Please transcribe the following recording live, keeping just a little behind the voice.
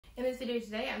In this video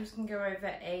today, I'm just going to go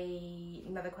over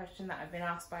another question that I've been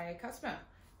asked by a customer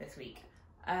this week.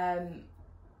 And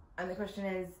the question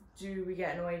is, do we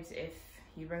get annoyed if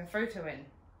you bring a photo in?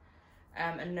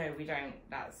 And no, we don't.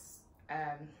 That's,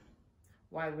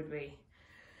 why would we?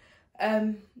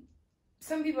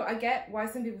 Some people, I get why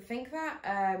some people think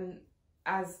that,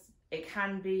 as it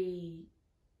can be,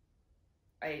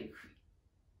 like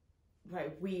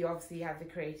we obviously have the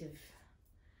creative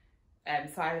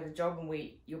side of the job, and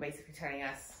you're basically telling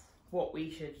us what we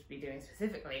should be doing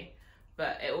specifically,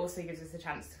 but it also gives us a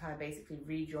chance to kind of basically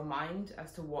read your mind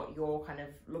as to what you're kind of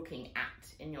looking at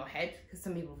in your head, because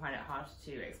some people find it hard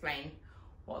to explain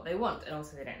what they want, and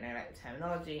also they don't know like the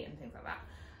terminology and things like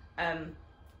that.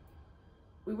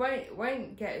 We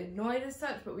won't get annoyed as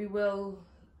such, but we will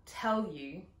tell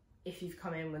you if you've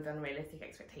come in with unrealistic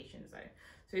expectations though.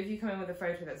 So if you come in with a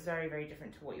photo that's very, very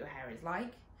different to what your hair is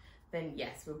like, then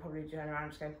yes, we'll probably turn around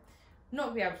and just go,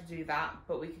 not be able to do that,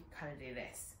 but we could kind of do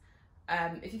this.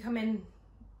 If you come in,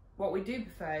 what we do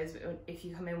prefer is if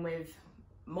you come in with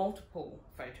multiple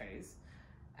photos,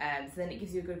 so then it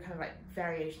gives you a good kind of like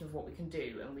variation of what we can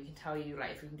do, and we can tell you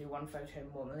like if we can do one photo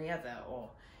more than the other, or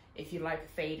if you like a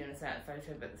fade in a certain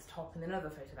photo but there's top in another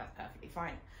photo, that's perfectly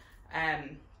fine.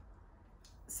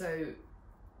 So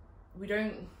we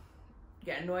don't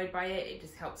get annoyed by it, it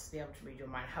just helps us be able to read your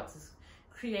mind, helps us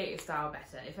create a style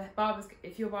better.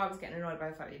 If your barber's getting annoyed by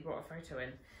the fact that you brought a photo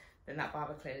in, then that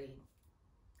barber clearly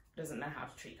doesn't know how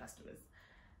to treat customers.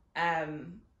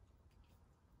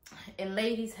 In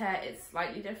ladies' hair, it's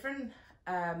slightly different.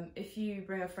 If you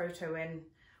bring a photo in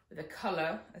with a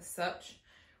colour as such,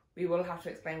 we will have to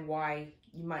explain why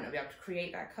you might not be able to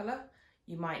create that colour.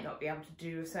 You might not be able to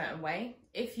do a certain way.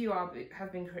 If you've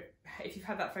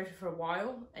had that photo for a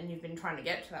while and you've been trying to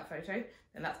get to that photo,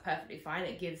 then that's perfectly fine.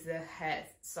 It gives the hair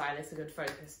stylist a good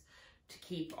focus to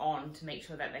keep on, to make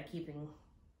sure that they're keeping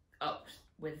up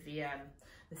with the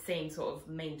same sort of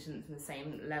maintenance and the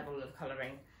same level of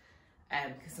colouring.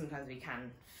 Because sometimes we can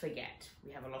forget.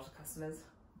 We have a lot of customers,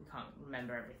 we can't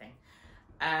remember everything.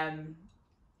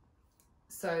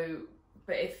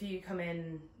 But if you come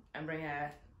in and bring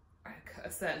a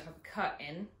certain type of cut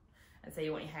in, and say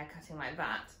you want your hair cutting like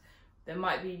that, there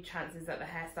might be chances that the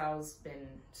hairstyle's been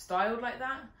styled like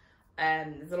that.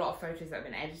 There's a lot of photos that have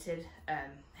been edited.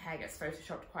 Hair gets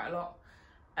photoshopped quite a lot.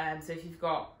 So if you've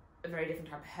got a very different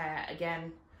type of hair,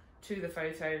 again, to the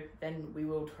photo, then we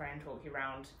will try and talk you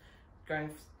around going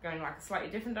like a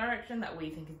slightly different direction that we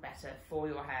think is better for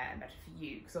your hair and better for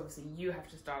you, because obviously you have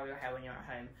to style your hair when you're at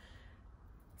home.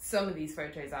 Some of these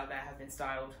photos out there have been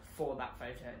styled for that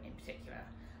photo in particular.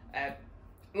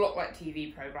 A lot like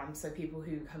TV programs, so people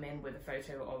who come in with a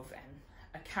photo of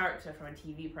a character from a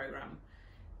TV program,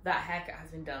 that haircut has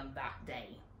been done that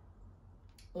day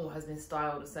or has been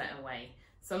styled a certain way.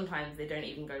 Sometimes they don't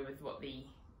even go with what the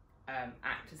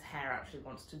actor's hair actually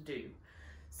wants to do.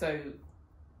 So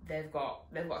they've got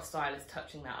a stylist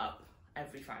touching that up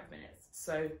every 5 minutes.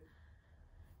 So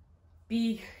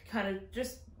be kind of,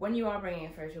 just when you are bringing a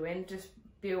photo in, just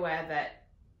be aware that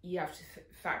you have to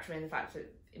factor in the fact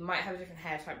that it might have a different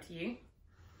hair type to you.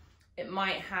 It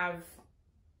might have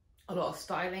a lot of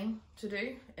styling to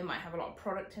do. It might have a lot of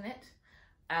product in it.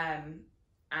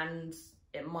 And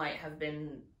it might have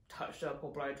been touched up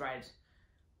or blow dried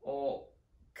or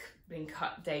been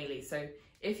cut daily. So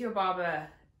if your barber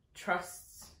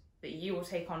trusts that you will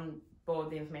take on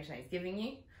board the information that he's giving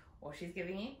you or she's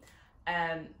giving you,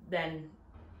 then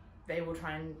they will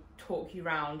try and talk you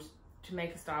around to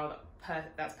make a style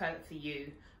that's perfect for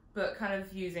you, but kind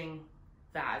of using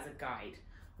that as a guide,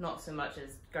 not so much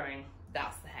as going,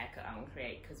 that's the haircut I want to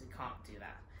create, because we can't do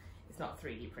that. It's not a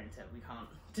 3D printer, we can't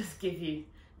just give you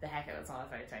the haircut that's on a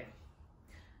photo.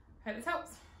 Hope this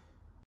helps.